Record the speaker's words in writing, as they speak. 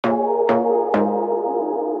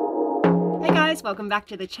guys, welcome back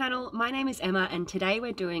to the channel. My name is Emma and today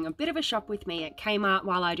we're doing a bit of a shop with me at Kmart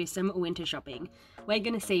while I do some winter shopping. We're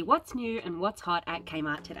going to see what's new and what's hot at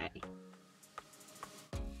Kmart today.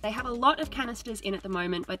 They have a lot of canisters in at the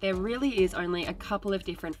moment, but there really is only a couple of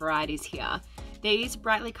different varieties here. These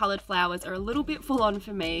brightly coloured flowers are a little bit full on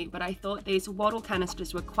for me, but I thought these wattle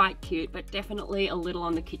canisters were quite cute, but definitely a little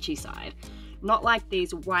on the kitschy side. Not like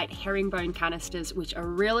these white herringbone canisters, which are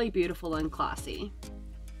really beautiful and classy.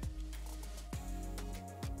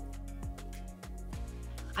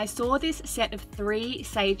 I saw this set of 3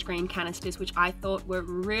 sage green canisters which I thought were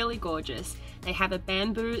really gorgeous. They have a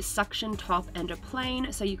bamboo suction top and a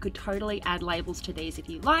plain, so you could totally add labels to these if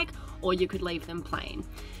you like, or you could leave them plain.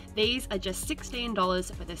 These are just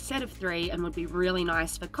 $16 for the set of 3 and would be really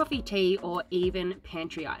nice for coffee, tea, or even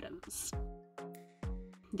pantry items.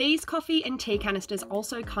 These coffee and tea canisters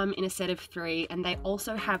also come in a set of 3 and they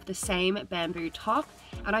also have the same bamboo top,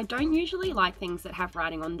 and I don't usually like things that have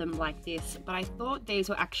writing on them like this, but I thought these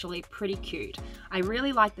were actually pretty cute. I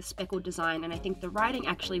really like the speckled design and I think the writing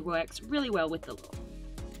actually works really well with the look.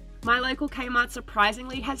 My local Kmart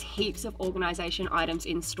surprisingly has heaps of organisation items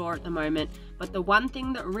in store at the moment, but the one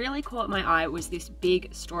thing that really caught my eye was this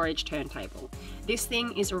big storage turntable. This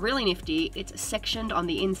thing is really nifty. It's sectioned on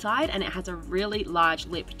the inside and it has a really large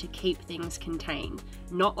lip to keep things contained,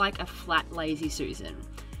 not like a flat Lazy Susan.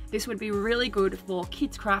 This would be really good for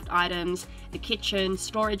kids' craft items, the kitchen,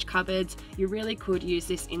 storage cupboards. You really could use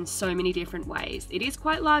this in so many different ways. It is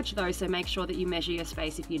quite large though, so make sure that you measure your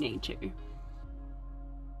space if you need to.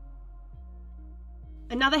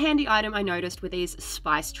 Another handy item I noticed were these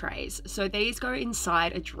spice trays. So these go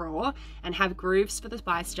inside a drawer and have grooves for the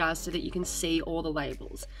spice jars so that you can see all the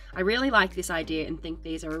labels. I really like this idea and think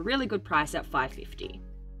these are a really good price at $5.50.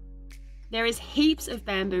 There is heaps of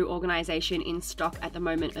bamboo organisation in stock at the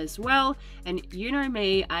moment as well, and you know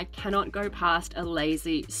me, I cannot go past a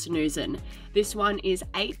Lazy Susan. This one is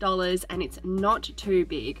 $8 and it's not too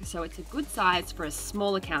big, so it's a good size for a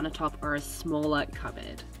smaller countertop or a smaller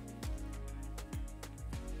cupboard.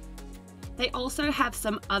 They also have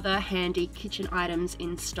some other handy kitchen items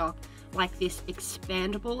in stock, like this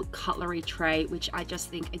expandable cutlery tray, which I just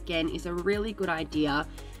think again is a really good idea.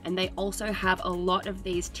 And they also have a lot of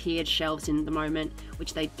these tiered shelves in the moment,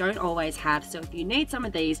 which they don't always have, so if you need some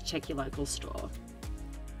of these, check your local store.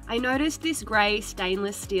 I noticed this grey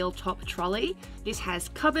stainless steel top trolley. This has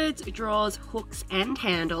cupboards, drawers, hooks and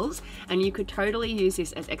handles, and you could totally use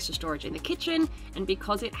this as extra storage in the kitchen, and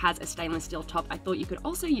because it has a stainless steel top, I thought you could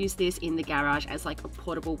also use this in the garage as like a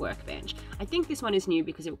portable workbench. I think this one is new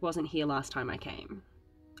because it wasn't here last time I came.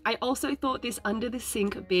 I also thought this under the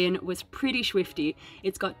sink bin was pretty swifty.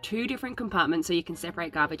 It's got 2 different compartments so you can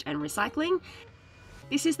separate garbage and recycling.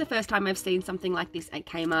 This is the first time I've seen something like this at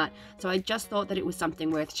Kmart, so I just thought that it was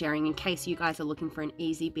something worth sharing in case you guys are looking for an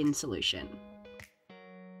easy bin solution.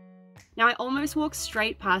 Now I almost walked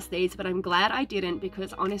straight past these, but I'm glad I didn't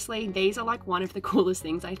because honestly these are like one of the coolest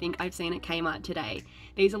things I think I've seen at Kmart today.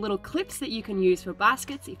 These are little clips that you can use for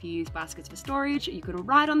baskets. If you use baskets for storage, you can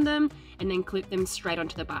write on them and then clip them straight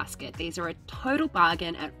onto the basket. These are a total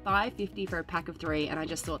bargain at $5.50 for a pack of 3, and I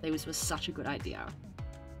just thought this was such a good idea.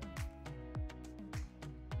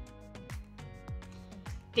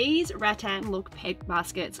 These rattan look peg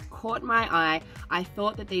baskets caught my eye. I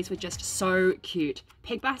thought that these were just so cute.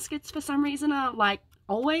 Peg baskets for some reason are like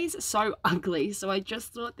always so ugly, so I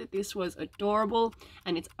just thought that this was adorable,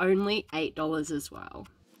 and it's only $8 as well.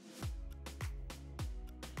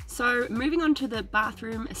 So moving on to the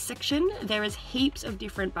bathroom section, there is heaps of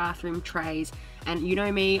different bathroom trays, and you know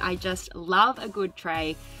me, I just love a good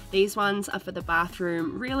tray. These ones are for the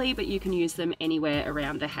bathroom really, but you can use them anywhere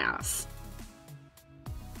around the house.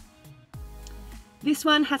 This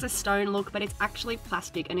one has a stone look, but it's actually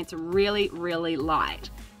plastic and it's really, really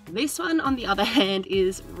light. This one, on the other hand,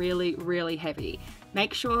 is really, really heavy.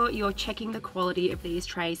 Make sure you're checking the quality of these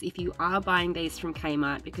trays if you are buying these from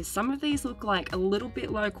Kmart, because some of these look like a little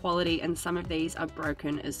bit low quality and some of these are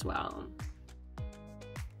broken as well.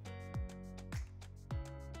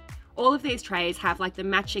 All of these trays have like the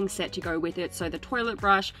matching set to go with it, so the toilet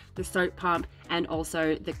brush, the soap pump, and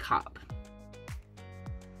also the cup.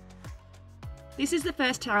 This is the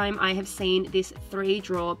first time I have seen this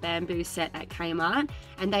 3-drawer bamboo set at Kmart,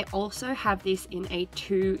 and they also have this in a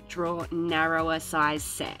 2-drawer narrower size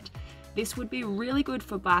set. This would be really good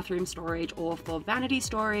for bathroom storage or for vanity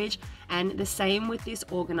storage, and the same with this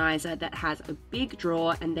organizer that has a big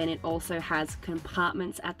drawer and then it also has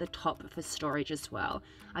compartments at the top for storage as well.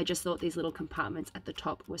 I just thought these little compartments at the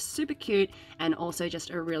top were super cute and also just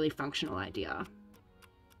a really functional idea.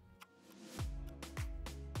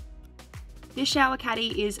 This shower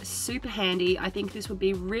caddy is super handy. I think this would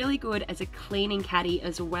be really good as a cleaning caddy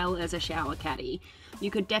as well as a shower caddy.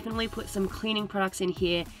 You could definitely put some cleaning products in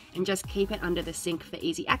here and just keep it under the sink for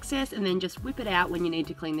easy access, and then just whip it out when you need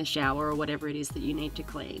to clean the shower or whatever it is that you need to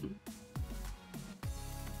clean.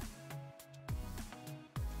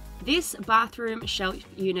 This bathroom shelf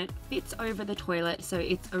unit fits over the toilet, so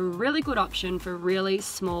it's a really good option for really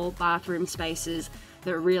small bathroom spaces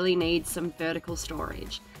that really need some vertical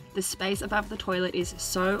storage. The space above the toilet is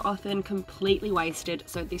so often completely wasted,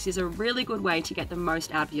 so this is a really good way to get the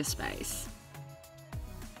most out of your space.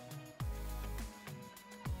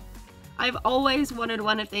 I've always wanted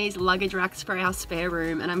one of these luggage racks for our spare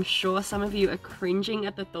room, and I'm sure some of you are cringing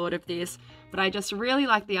at the thought of this, but I just really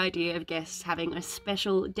like the idea of guests having a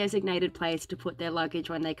special designated place to put their luggage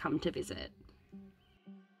when they come to visit.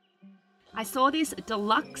 I saw this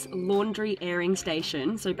deluxe laundry airing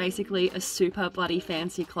station, so basically a super bloody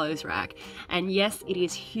fancy clothes rack. And yes, it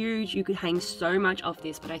is huge, you could hang so much off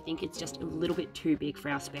this, but I think it's just a little bit too big for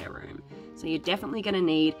our spare room. So you're definitely going to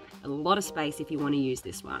need a lot of space if you want to use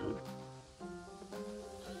this one.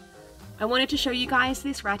 I wanted to show you guys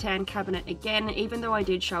this rattan cabinet again, even though I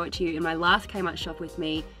did show it to you in my last Kmart shop with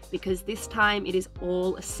me, because this time it is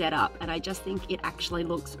all set up, and I just think it actually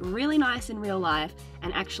looks really nice in real life,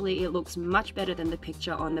 and actually it looks much better than the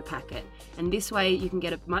picture on the packet. And this way you can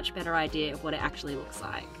get a much better idea of what it actually looks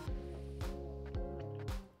like.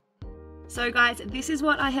 So guys, this is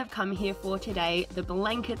what I have come here for today, the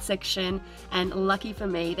blanket section, and lucky for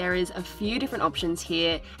me there is a few different options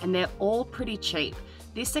here and they're all pretty cheap.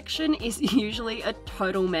 This section is usually a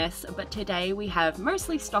total mess, but today we have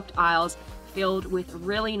mostly stocked aisles filled with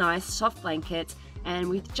really nice soft blankets and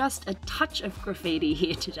with just a touch of graffiti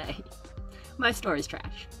here today. My store is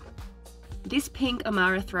trash. This pink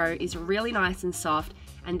Amara throw is really nice and soft,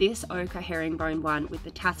 and this ochre herringbone one with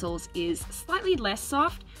the tassels is slightly less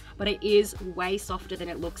soft, but it is way softer than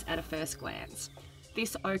it looks at a first glance.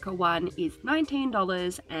 This ochre one is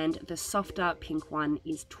 $19 and the softer pink one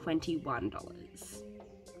is $21.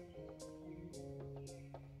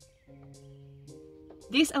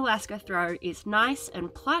 This Alaska throw is nice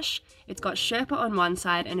and plush. It's got Sherpa on one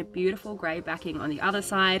side and a beautiful grey backing on the other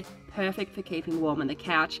side, perfect for keeping warm on the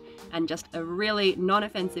couch, and just a really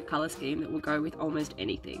non-offensive colour scheme that will go with almost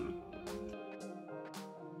anything.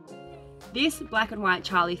 This black and white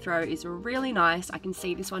Charlie throw is really nice. I can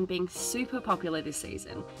see this one being super popular this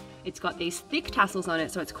season. It's got these thick tassels on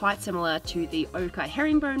it, so it's quite similar to the ochre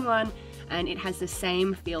herringbone one, and it has the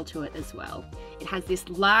same feel to it as well. It has this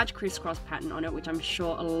large crisscross pattern on it, which I'm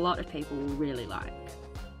sure a lot of people will really like.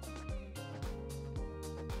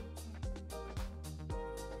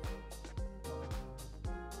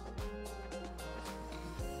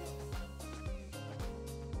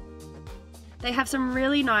 They have some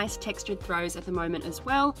really nice textured throws at the moment as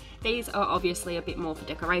well. These are obviously a bit more for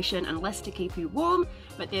decoration and less to keep you warm,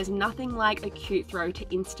 but there's nothing like a cute throw to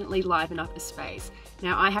instantly liven up a space.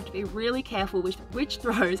 Now I have to be really careful with which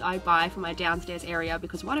throws I buy for my downstairs area,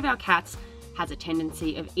 because one of our cats has a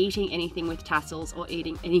tendency of eating anything with tassels or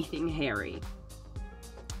eating anything hairy.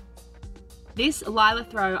 This Lila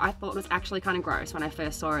throw I thought was actually kind of gross when I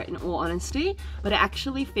first saw it, in all honesty, but it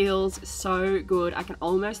actually feels so good. I can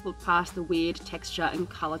almost look past the weird texture and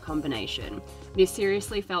colour combination. This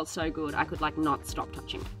seriously felt so good, I could like not stop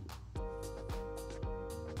touching it.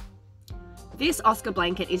 This Oscar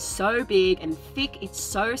blanket is so big and thick, it's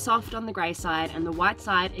so soft on the grey side, and the white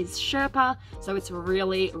side is Sherpa, so it's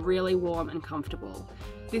really, really warm and comfortable.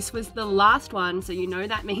 This was the last one, so you know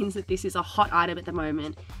that means that this is a hot item at the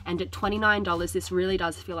moment, and at $29 this really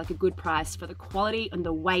does feel like a good price for the quality and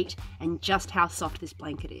the weight and just how soft this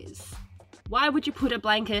blanket is. Why would you put a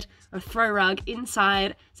blanket or throw rug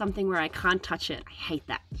inside something where I can't touch it? I hate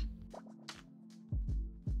that.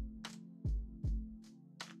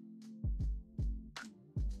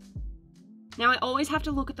 Now I always have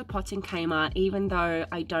to look at the pots in Kmart, even though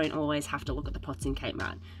I don't always have to look at the pots in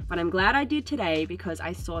Kmart. But I'm glad I did today because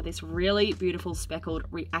I saw this really beautiful speckled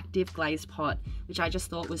reactive glaze pot, which I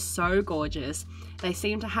just thought was so gorgeous. They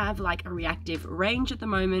seem to have like a reactive range at the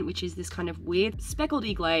moment, which is this kind of weird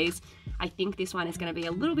speckledy glaze. I think this one is going to be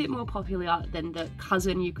a little bit more popular than the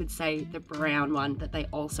cousin, you could say, the brown one that they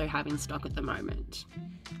also have in stock at the moment.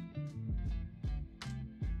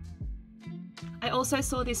 I also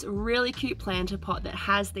saw this really cute planter pot that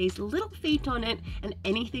has these little feet on it, and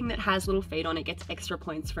anything that has little feet on it gets extra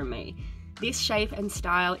points from me. This shape and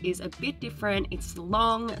style is a bit different, it's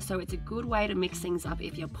long, so it's a good way to mix things up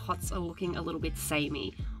if your pots are looking a little bit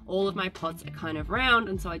samey. All of my pots are kind of round,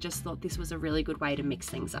 and so I just thought this was a really good way to mix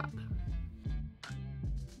things up.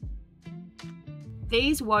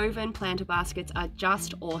 These woven planter baskets are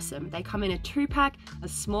just awesome. They come in a 2-pack, a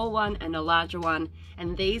small one and a larger one,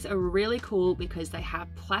 and these are really cool because they have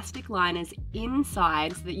plastic liners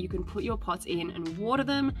inside so that you can put your pots in and water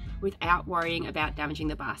them without worrying about damaging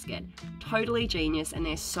the basket. Totally genius, and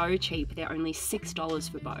they're so cheap. They're only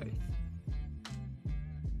 $6 for both.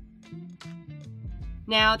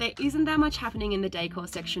 Now, there isn't that much happening in the decor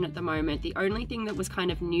section at the moment. The only thing that was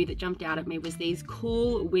kind of new that jumped out at me was these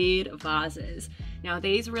cool, weird vases. Now,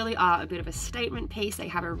 these really are a bit of a statement piece. They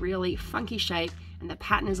have a really funky shape and the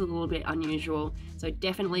pattern is a little bit unusual. So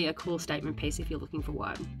definitely a cool statement piece if you're looking for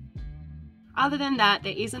one. Other than that,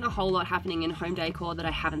 there isn't a whole lot happening in home decor that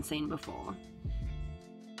I haven't seen before.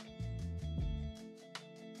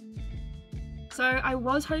 So I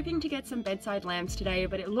was hoping to get some bedside lamps today,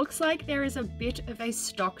 but it looks like there is a bit of a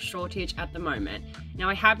stock shortage at the moment. Now,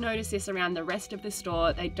 I have noticed this around the rest of the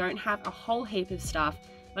store. They don't have a whole heap of stuff,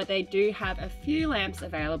 but they do have a few lamps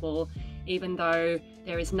available, even though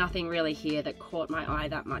there is nothing really here that caught my eye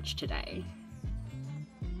that much today.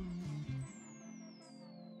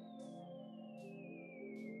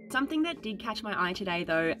 Something that did catch my eye today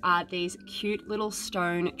though are these cute little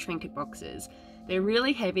stone trinket boxes. They're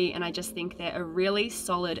really heavy and I just think they're a really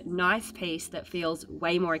solid, nice piece that feels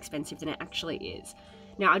way more expensive than it actually is.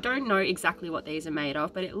 Now, I don't know exactly what these are made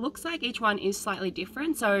of, but it looks like each one is slightly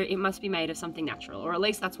different, so it must be made of something natural, or at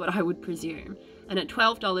least that's what I would presume. And at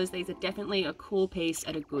 $12, these are definitely a cool piece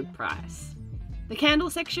at a good price. The candle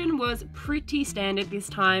section was pretty standard this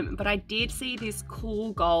time, but I did see this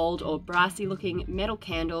cool gold or brassy looking metal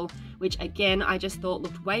candle, which again I just thought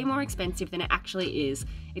looked way more expensive than it actually is.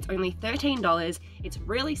 It's only $13, it's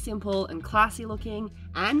really simple and classy looking,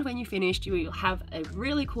 and when you're finished you will have a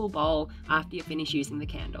really cool bowl after you finish using the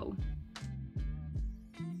candle.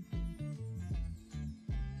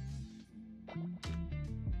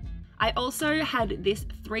 I also had this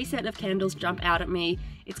 3 set of candles jump out at me.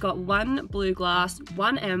 It's got one blue glass,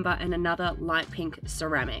 one amber, and another light pink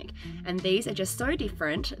ceramic. And these are just so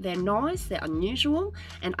different. They're nice, they're unusual,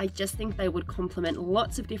 and I just think they would complement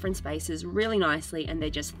lots of different spaces really nicely, and they're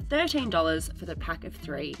just $13 for the pack of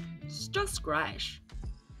 3. It's just great.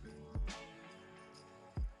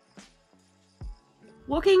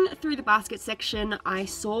 Walking through the basket section, I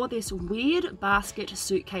saw this weird basket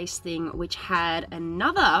suitcase thing which had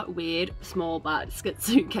another weird small basket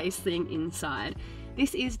suitcase thing inside.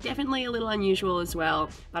 This is definitely a little unusual as well,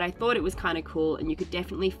 but I thought it was kind of cool and you could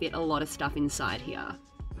definitely fit a lot of stuff inside here.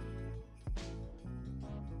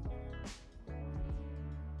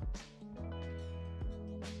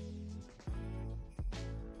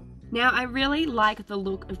 Now, I really like the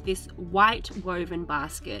look of this white woven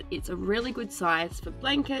basket. It's a really good size for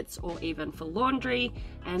blankets or even for laundry,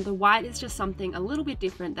 and the white is just something a little bit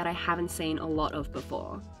different that I haven't seen a lot of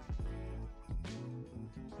before.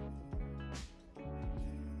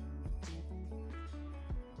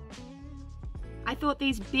 I thought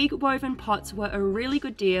these big woven pots were a really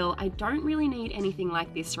good deal. I don't really need anything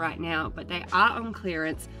like this right now, but they are on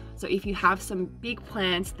clearance. So if you have some big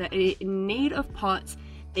plants that are in need of pots,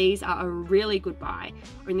 these are a really good buy.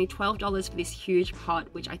 Only $12 for this huge pot,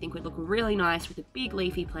 which I think would look really nice with a big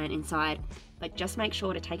leafy plant inside. But just make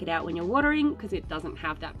sure to take it out when you're watering because it doesn't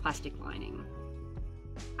have that plastic lining.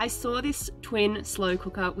 I saw this twin slow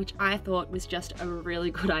cooker, which I thought was just a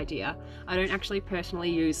really good idea. I don't actually personally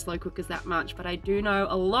use slow cookers that much, but I do know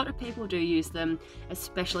a lot of people do use them,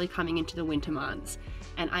 especially coming into the winter months.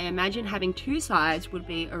 And I imagine having 2 sides would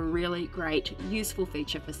be a really great, useful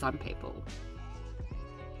feature for some people.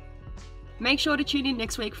 Make sure to tune in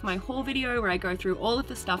next week for my haul video where I go through all of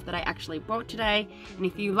the stuff that I actually bought today. And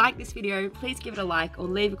if you like this video, please give it a like or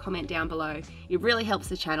leave a comment down below. It really helps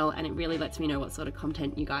the channel and it really lets me know what sort of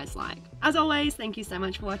content you guys like. As always, thank you so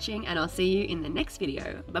much for watching and I'll see you in the next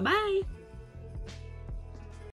video. Bye bye!